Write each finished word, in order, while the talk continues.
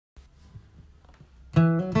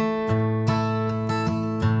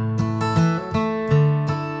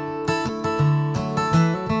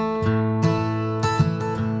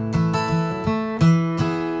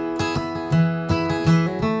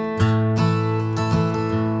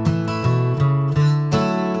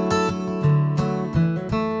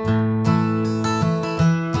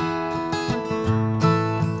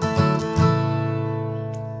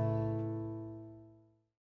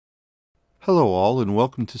Hello all, and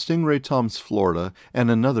welcome to Stingray Tom's Florida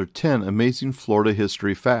and another 10 amazing Florida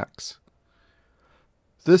history facts.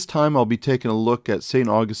 This time I'll be taking a look at St.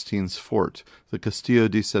 Augustine's fort, the Castillo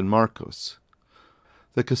de San Marcos.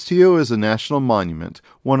 The Castillo is a national monument,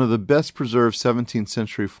 one of the best preserved 17th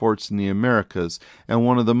century forts in the Americas, and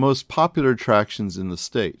one of the most popular attractions in the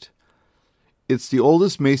state. It's the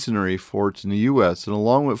oldest masonry fort in the U.S., and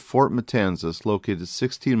along with Fort Matanzas, located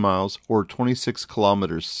 16 miles or 26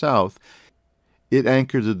 kilometers south, it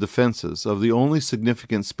anchored the defenses of the only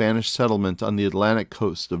significant Spanish settlement on the Atlantic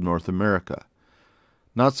coast of North America.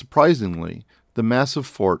 Not surprisingly, the massive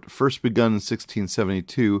fort, first begun in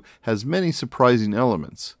 1672, has many surprising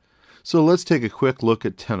elements. So let's take a quick look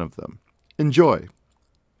at 10 of them. Enjoy!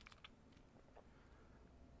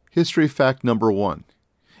 History fact number 1.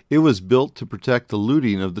 It was built to protect the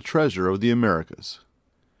looting of the treasure of the Americas.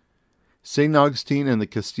 St. Augustine and the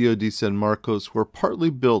Castillo de San Marcos were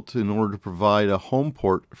partly built in order to provide a home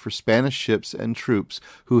port for Spanish ships and troops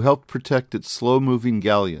who helped protect its slow-moving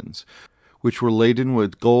galleons, which were laden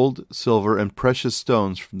with gold, silver, and precious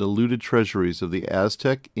stones from the looted treasuries of the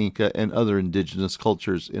Aztec, Inca, and other indigenous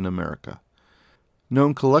cultures in America.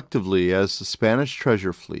 Known collectively as the Spanish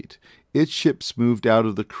Treasure Fleet, its ships moved out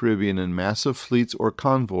of the Caribbean in massive fleets or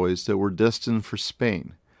convoys that were destined for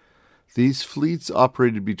Spain. These fleets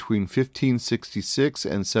operated between 1566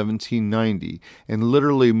 and 1790 and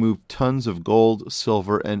literally moved tons of gold,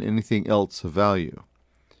 silver, and anything else of value.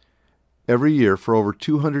 Every year for over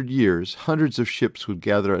 200 years, hundreds of ships would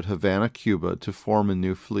gather at Havana, Cuba to form a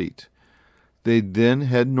new fleet. They'd then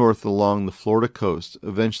head north along the Florida coast,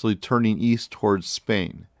 eventually turning east towards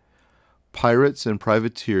Spain. Pirates and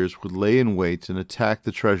privateers would lay in wait and attack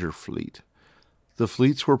the treasure fleet. The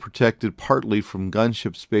fleets were protected partly from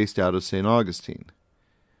gunships based out of St. Augustine.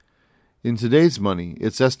 In today's money,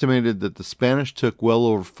 it's estimated that the Spanish took well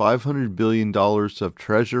over $500 billion of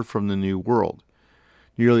treasure from the New World.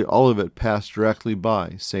 Nearly all of it passed directly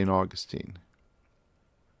by St. Augustine.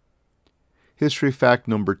 History fact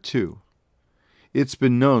number 2. It's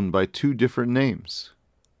been known by 2 different names.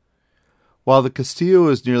 While the Castillo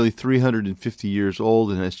is nearly 350 years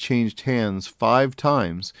old and has changed hands 5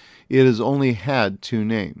 times, it has only had 2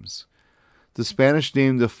 names. The Spanish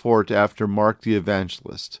named the fort after Mark the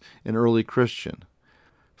Evangelist, an early Christian.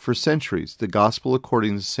 For centuries, the Gospel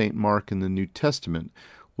according to St. Mark in the New Testament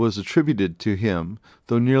was attributed to him,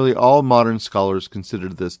 though nearly all modern scholars consider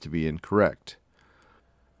this to be incorrect.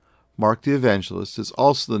 Mark the Evangelist is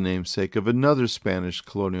also the namesake of another Spanish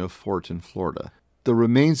colonial fort in Florida, the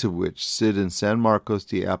remains of which sit in San Marcos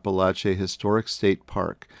de Apalache Historic State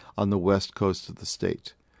Park on the west coast of the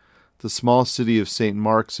state. The small city of St.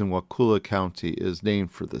 Mark's in Wakulla County is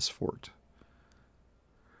named for this fort.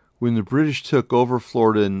 When the British took over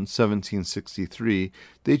Florida in 1763,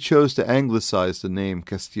 they chose to anglicize the name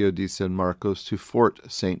Castillo de San Marcos to Fort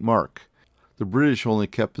St. Mark. The British only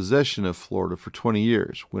kept possession of Florida for 20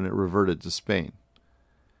 years when it reverted to Spain.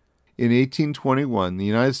 In 1821, the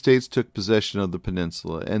United States took possession of the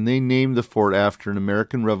peninsula, and they named the fort after an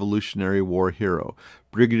American Revolutionary War hero,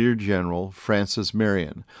 Brigadier General Francis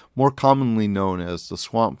Marion, more commonly known as the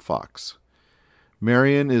Swamp Fox.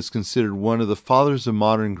 Marion is considered one of the fathers of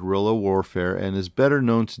modern guerrilla warfare and is better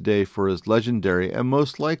known today for his legendary and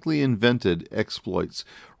most likely invented exploits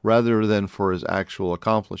rather than for his actual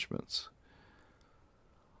accomplishments.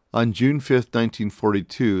 On June 5,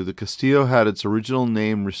 1942, the Castillo had its original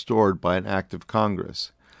name restored by an act of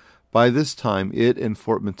Congress. By this time, it and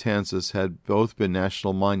Fort Matanzas had both been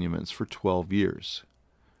national monuments for 12 years.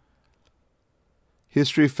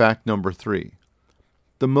 History fact number 3.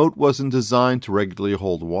 The moat wasn't designed to regularly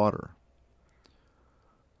hold water.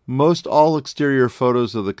 Most all exterior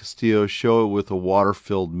photos of the Castillo show it with a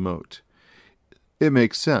water-filled moat. It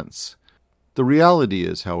makes sense. The reality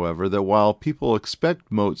is, however, that while people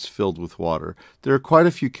expect moats filled with water, there are quite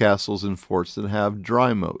a few castles and forts that have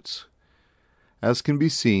dry moats. As can be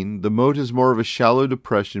seen, the moat is more of a shallow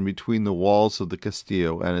depression between the walls of the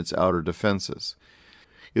Castillo and its outer defenses.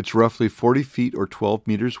 It's roughly 40 feet or 12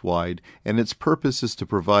 meters wide, and its purpose is to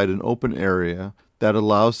provide an open area that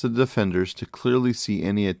allows the defenders to clearly see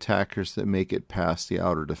any attackers that make it past the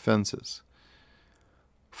outer defenses.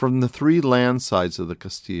 From the 3 land sides of the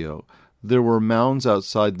Castillo, There were mounds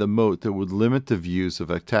outside the moat that would limit the views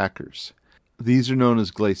of attackers. These are known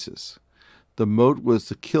as glacis. The moat was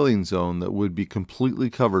the killing zone that would be completely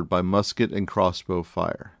covered by musket and crossbow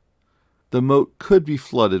fire. The moat could be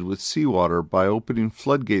flooded with seawater by opening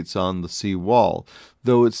floodgates on the sea wall,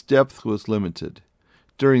 though its depth was limited.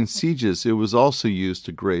 During sieges, it was also used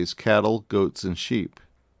to graze cattle, goats, and sheep.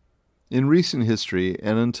 In recent history,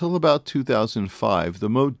 and until about 2005, the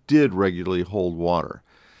moat did regularly hold water.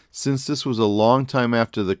 Since this was a long time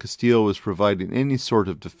after the Castillo was providing any sort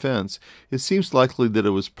of defense, it seems likely that it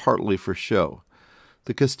was partly for show.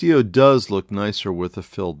 The Castillo does look nicer with a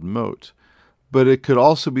filled moat, but it could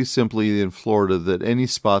also be simply in Florida that any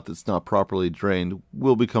spot that's not properly drained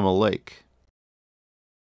will become a lake.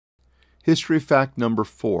 History fact number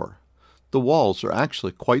 4. The walls are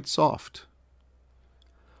actually quite soft.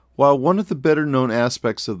 While one of the better-known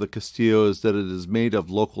aspects of the Castillo is that it is made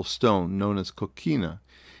of local stone known as coquina,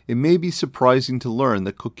 it may be surprising to learn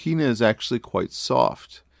that coquina is actually quite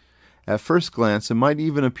soft. At first glance, it might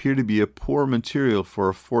even appear to be a poor material for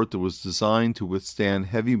a fort that was designed to withstand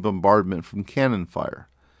heavy bombardment from cannon fire.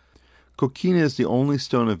 Coquina is the only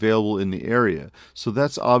stone available in the area, so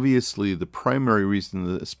that's obviously the primary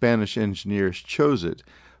reason the Spanish engineers chose it,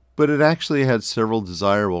 but it actually had several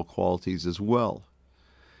desirable qualities as well.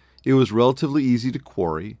 It was relatively easy to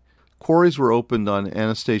quarry. Quarries were opened on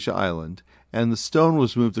Anastasia Island, and the stone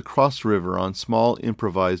was moved across the river on small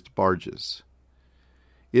improvised barges.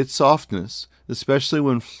 Its softness, especially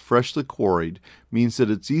when freshly quarried, means that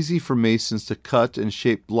it's easy for masons to cut and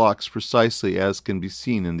shape blocks precisely as can be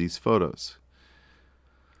seen in these photos.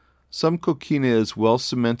 Some coquina is well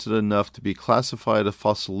cemented enough to be classified as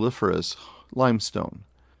fossiliferous limestone.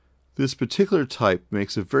 This particular type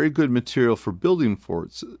makes a very good material for building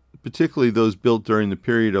forts, particularly those built during the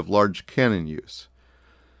period of large cannon use.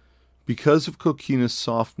 Because of coquina's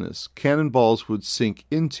softness, cannonballs would sink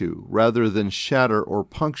into, rather than shatter or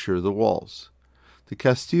puncture, the walls. The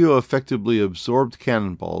Castillo effectively absorbed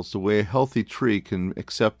cannonballs the way a healthy tree can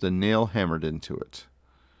accept a nail hammered into it.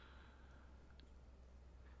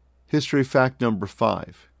 History fact number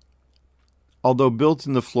 5. Although built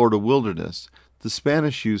in the Florida wilderness, the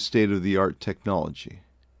Spanish used state-of-the-art technology.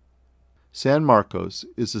 San Marcos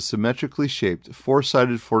is a symmetrically shaped,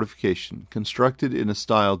 four-sided fortification constructed in a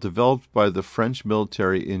style developed by the French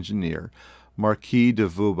military engineer Marquis de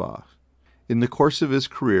Vauban. In the course of his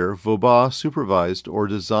career, Vauban supervised or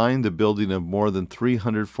designed the building of more than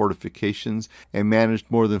 300 fortifications and managed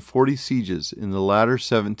more than 40 sieges in the latter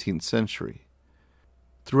 17th century.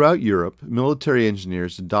 Throughout Europe, military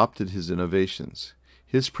engineers adopted his innovations.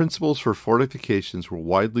 His principles for fortifications were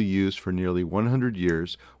widely used for nearly 100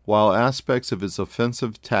 years, while aspects of his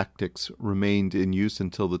offensive tactics remained in use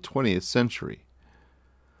until the 20th century.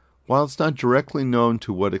 While it's not directly known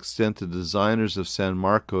to what extent the designers of San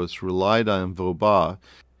Marcos relied on Vauban,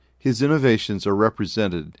 his innovations are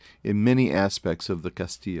represented in many aspects of the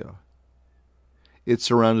Castillo. It's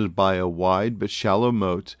surrounded by a wide but shallow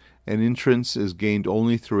moat, and entrance is gained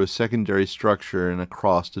only through a secondary structure and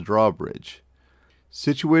across a drawbridge.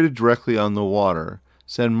 Situated directly on the water,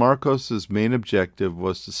 San Marcos's main objective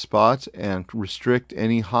was to spot and restrict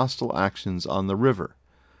any hostile actions on the river.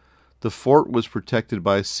 The fort was protected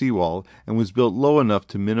by a seawall and was built low enough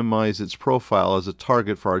to minimize its profile as a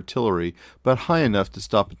target for artillery, but high enough to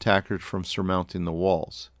stop attackers from surmounting the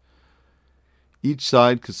walls. Each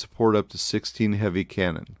side could support up to 16 heavy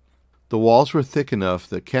cannon. The walls were thick enough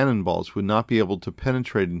that cannonballs would not be able to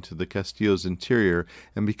penetrate into the Castillo's interior,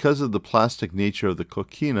 and because of the plastic nature of the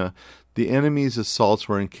coquina, the enemy's assaults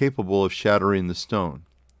were incapable of shattering the stone.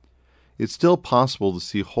 It's still possible to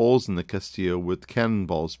see holes in the Castillo with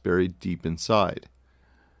cannonballs buried deep inside.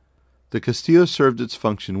 The Castillo served its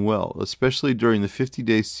function well, especially during the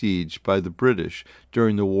 50-day siege by the British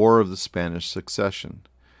during the War of the Spanish Succession.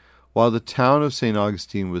 While the town of St.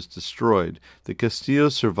 Augustine was destroyed, the Castillo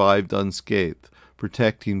survived unscathed,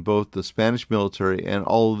 protecting both the Spanish military and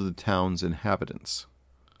all of the town's inhabitants.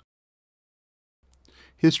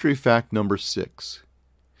 History fact number 6.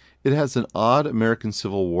 It has an odd American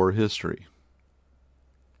Civil War history.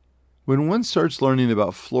 When one starts learning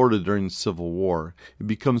about Florida during the Civil War, it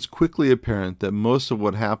becomes quickly apparent that most of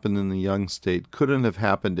what happened in the young state couldn't have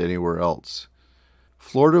happened anywhere else.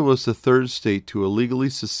 Florida was the third state to illegally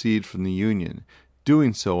secede from the Union,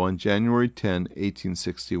 doing so on January 10,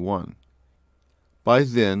 1861. By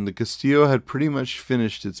then, the Castillo had pretty much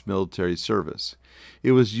finished its military service.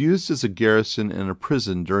 It was used as a garrison and a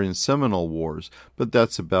prison during the Seminole Wars, but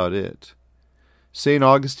that's about it. St.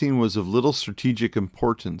 Augustine was of little strategic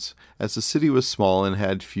importance, as the city was small and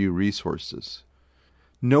had few resources.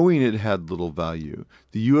 Knowing it had little value,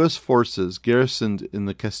 the U.S. forces garrisoned in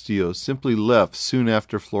the Castillo simply left soon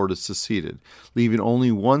after Florida seceded, leaving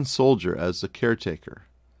only one soldier as the caretaker.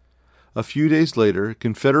 A few days later,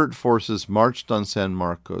 Confederate forces marched on San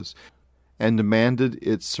Marcos and demanded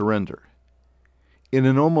its surrender. In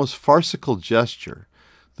an almost farcical gesture,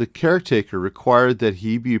 the caretaker required that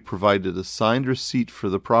he be provided a signed receipt for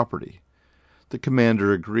the property. The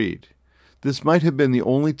commander agreed. This might have been the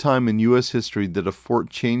only time in U.S. history that a fort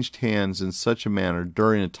changed hands in such a manner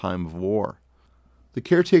during a time of war. The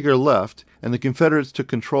caretaker left, and the Confederates took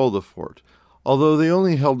control of the fort, although they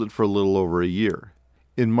only held it for a little over a year.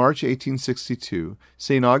 In March 1862,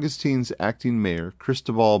 St. Augustine's acting mayor,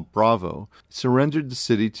 Cristobal Bravo, surrendered the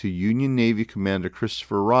city to Union Navy Commander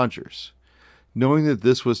Christopher Rogers. Knowing that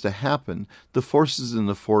this was to happen, the forces in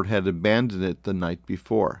the fort had abandoned it the night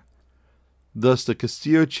before. Thus the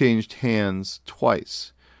Castillo changed hands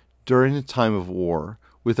twice during a time of war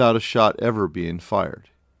without a shot ever being fired.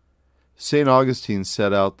 St. Augustine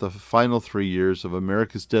set out the final 3 years of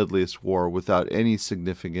America's deadliest war without any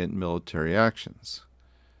significant military actions.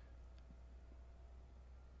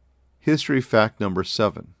 History fact number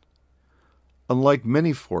 7. Unlike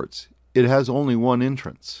many forts, it has only one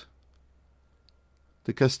entrance.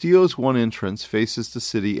 The Castillo's one entrance faces the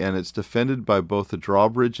city, and it's defended by both a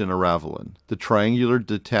drawbridge and a ravelin, the triangular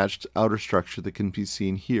detached outer structure that can be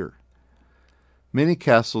seen here. Many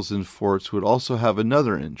castles and forts would also have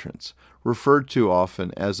another entrance, referred to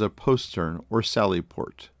often as a postern or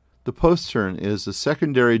sallyport. The postern is a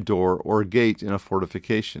secondary door or gate in a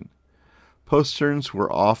fortification. Posterns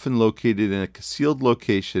were often located in a concealed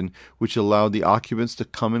location which allowed the occupants to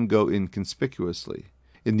come and go inconspicuously.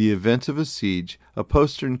 In the event of a siege, a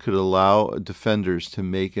postern could allow defenders to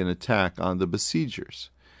make an attack on the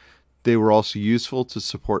besiegers. They were also useful to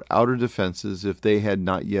support outer defenses if they had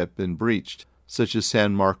not yet been breached, such as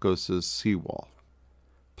San Marcos's seawall.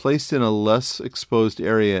 Placed in a less exposed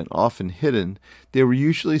area and often hidden, they were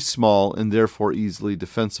usually small and therefore easily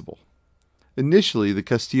defensible. Initially, the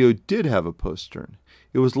Castillo did have a postern.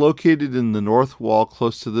 It was located in the north wall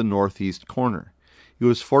close to the northeast corner. It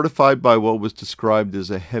was fortified by what was described as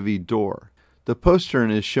a heavy door. The postern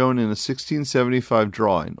is shown in a 1675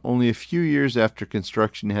 drawing, only a few years after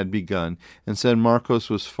construction had begun, and San Marcos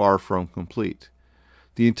was far from complete.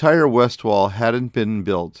 The entire west wall hadn't been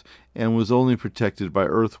built and was only protected by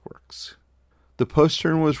earthworks. The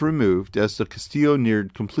postern was removed as the Castillo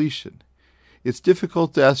neared completion. It's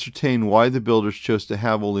difficult to ascertain why the builders chose to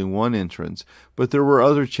have only one entrance, but there were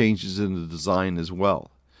other changes in the design as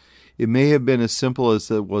well. It may have been as simple as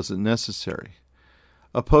that it wasn't necessary.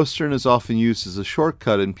 A postern is often used as a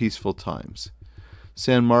shortcut in peaceful times.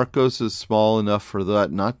 San Marcos is small enough for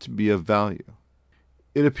that not to be of value.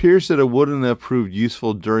 It appears that it wouldn't have proved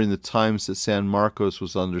useful during the times that San Marcos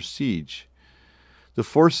was under siege. The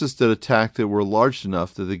forces that attacked it were large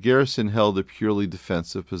enough that the garrison held a purely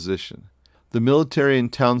defensive position. The military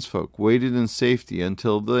and townsfolk waited in safety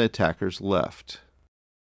until the attackers left.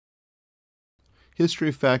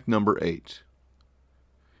 History fact number 8.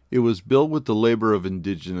 It was built with the labor of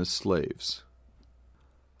indigenous slaves.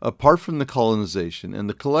 Apart from the colonization and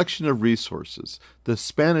the collection of resources, the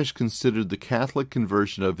Spanish considered the Catholic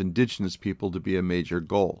conversion of indigenous people to be a major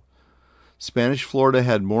goal. Spanish Florida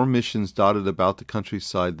had more missions dotted about the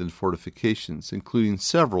countryside than fortifications, including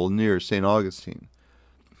several near St. Augustine.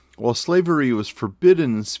 While slavery was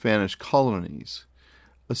forbidden in Spanish colonies,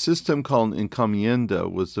 a system called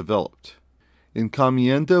encomienda was developed.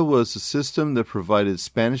 Encomienda was a system that provided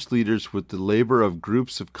Spanish leaders with the labor of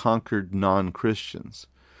groups of conquered non-Christians.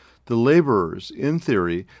 The laborers, in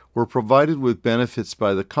theory, were provided with benefits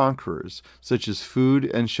by the conquerors, such as food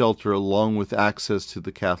and shelter along with access to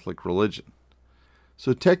the Catholic religion.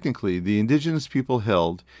 So technically, the indigenous people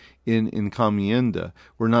held in encomienda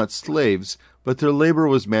were not slaves, but their labor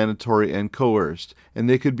was mandatory and coerced, and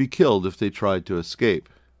they could be killed if they tried to escape.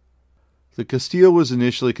 The Castillo was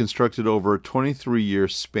initially constructed over a 23-year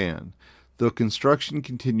span, though construction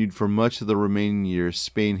continued for much of the remaining years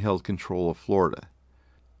Spain held control of Florida.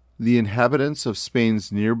 The inhabitants of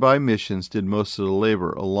Spain's nearby missions did most of the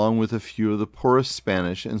labor, along with a few of the poorest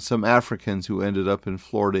Spanish and some Africans who ended up in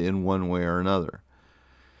Florida in one way or another.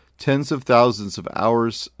 Tens of thousands of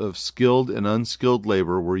hours of skilled and unskilled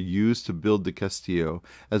labor were used to build the Castillo,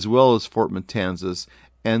 as well as Fort Matanzas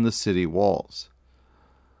and the city walls.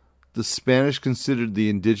 The Spanish considered the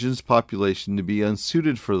indigenous population to be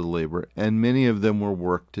unsuited for the labor, and many of them were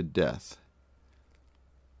worked to death.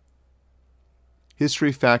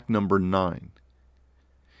 History fact number 9.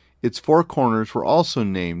 Its four corners were also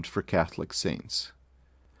named for Catholic saints.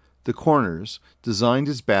 The corners, designed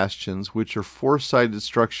as bastions, which are four-sided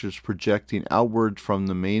structures projecting outward from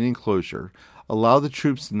the main enclosure, allow the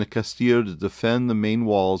troops in the Castillo to defend the main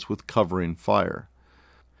walls with covering fire.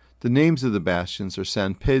 The names of the bastions are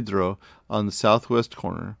San Pedro on the southwest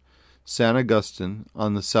corner, San Augustine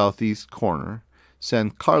on the southeast corner,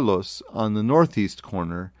 San Carlos on the northeast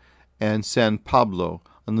corner, and San Pablo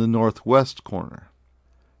on the northwest corner.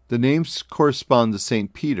 The names correspond to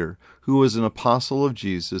St. Peter, who was an apostle of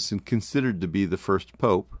Jesus and considered to be the first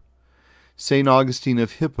pope, St. Augustine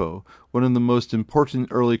of Hippo, one of the most important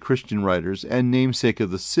early Christian writers and namesake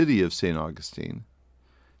of the city of St. Augustine,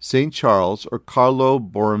 St. Charles or Carlo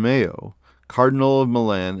Borromeo, Cardinal of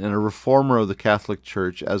Milan and a reformer of the Catholic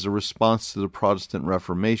Church as a response to the Protestant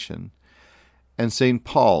Reformation, and St.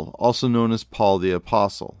 Paul, also known as Paul the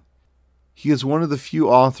Apostle. He is one of the few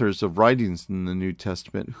authors of writings in the New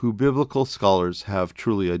Testament who biblical scholars have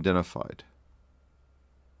truly identified.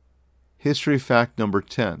 History fact number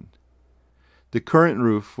 10. The current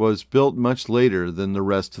roof was built much later than the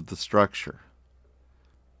rest of the structure.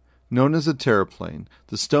 Known as a terraplane,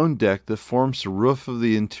 the stone deck that forms the roof of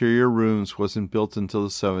the interior rooms wasn't built until the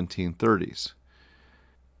 1730s.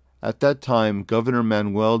 At that time, Governor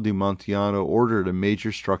Manuel de Montiano ordered a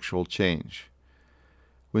major structural change.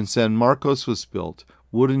 When San Marcos was built,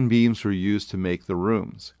 wooden beams were used to make the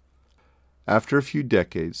rooms. After a few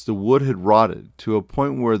decades, the wood had rotted to a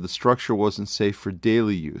point where the structure wasn't safe for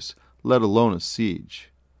daily use, let alone a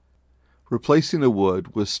siege. Replacing the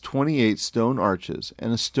wood was 28 stone arches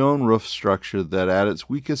and a stone roof structure that at its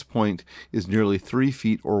weakest point is nearly 3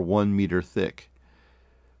 feet or 1 meter thick.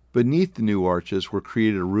 Beneath the new arches were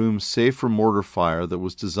created rooms safe from mortar fire that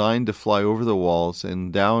was designed to fly over the walls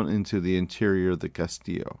and down into the interior of the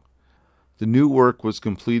Castillo. The new work was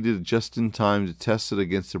completed just in time to test it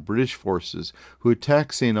against the British forces who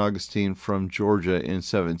attacked St. Augustine from Georgia in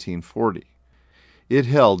 1740. It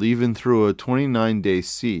held even through a 29-day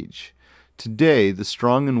siege. Today, the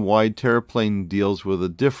strong and wide terraplane deals with a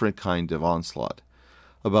different kind of onslaught,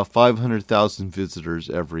 about 500,000 visitors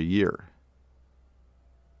every year.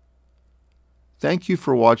 Thank you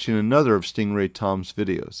for watching another of Stingray Tom's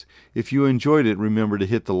videos. If you enjoyed it, remember to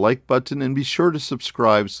hit the like button and be sure to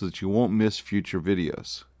subscribe so that you won't miss future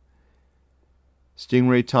videos.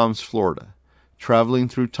 Stingray Tom's Florida, traveling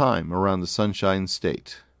through time around the Sunshine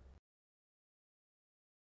State.